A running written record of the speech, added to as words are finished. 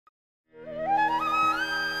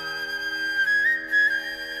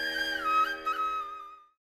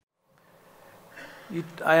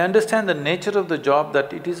I understand the nature of the job,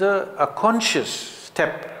 that it is a conscious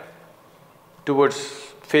step towards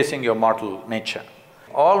facing your mortal nature.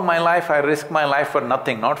 All my life I risk my life for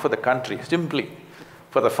nothing, not for the country, simply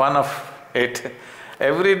for the fun of it.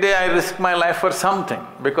 Every day I risk my life for something,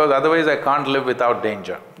 because otherwise I can't live without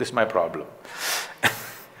danger. This is my problem.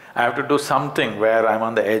 I have to do something where I'm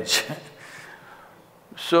on the edge.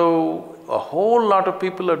 So, a whole lot of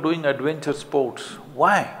people are doing adventure sports.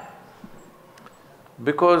 Why?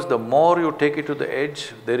 Because the more you take it to the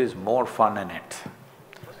edge, there is more fun in it.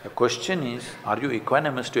 The question is, are you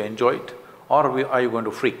equanimous to enjoy it, or are you going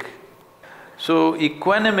to freak? So,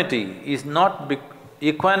 equanimity is not…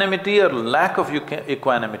 Equanimity or lack of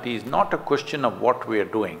equanimity is not a question of what we are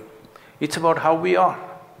doing, it's about how we are.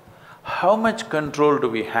 How much control do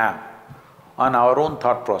we have on our own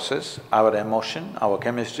thought process, our emotion, our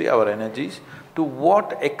chemistry, our energies? To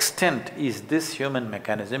what extent is this human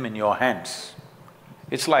mechanism in your hands?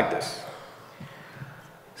 It's like this.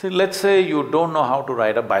 See, let's say you don't know how to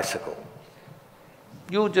ride a bicycle.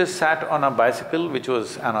 You just sat on a bicycle which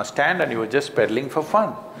was on a stand and you were just pedaling for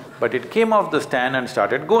fun, but it came off the stand and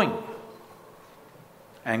started going.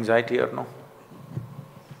 Anxiety or no?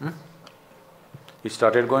 It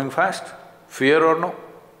started going fast. Fear or no?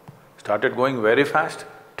 Started going very fast.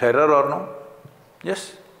 Terror or no?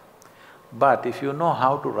 Yes. But if you know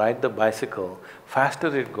how to ride the bicycle,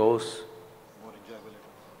 faster it goes,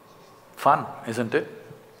 fun, isn't it?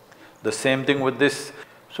 The same thing with this.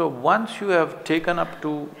 So once you have taken up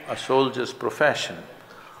to a soldier's profession,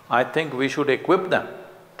 I think we should equip them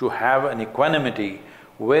to have an equanimity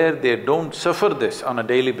where they don't suffer this on a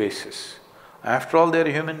daily basis. After all, they're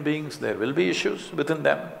human beings, there will be issues within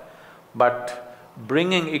them, but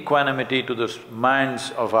bringing equanimity to the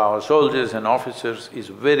minds of our soldiers and officers is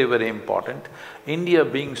very, very important. India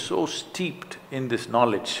being so steeped in this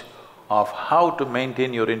knowledge of how to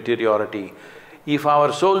maintain your interiority, if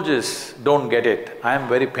our soldiers don't get it, I am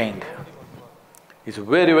very pained. It's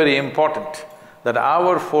very, very important that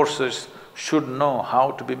our forces should know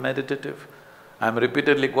how to be meditative. I'm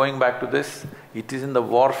repeatedly going back to this. It is in the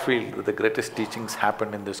war field that the greatest teachings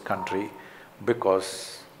happened in this country,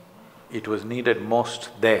 because it was needed most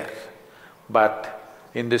there. But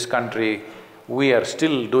in this country, we are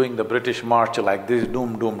still doing the British march like this,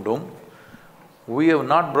 doom, doom, doom. We have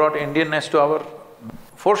not brought Indianness to our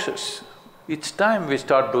forces. It's time we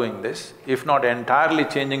start doing this, if not entirely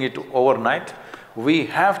changing it overnight. We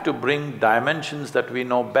have to bring dimensions that we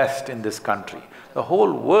know best in this country. The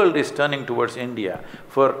whole world is turning towards India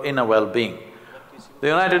for inner well-being. The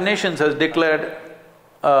United Nations has declared,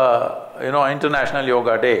 International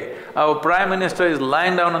Yoga Day. Our Prime Minister is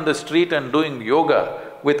lying down on the street and doing yoga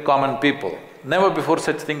with common people. Never before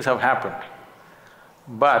such things have happened.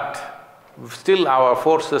 But still our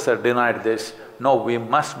forces are denied this. No, we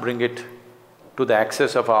must bring it to the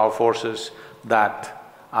access of our forces, that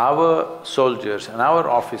our soldiers and our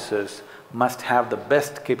officers must have the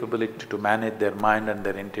best capability to manage their mind and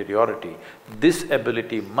their interiority. This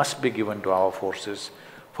ability must be given to our forces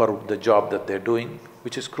for the job that they're doing,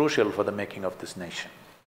 which is crucial for the making of this nation.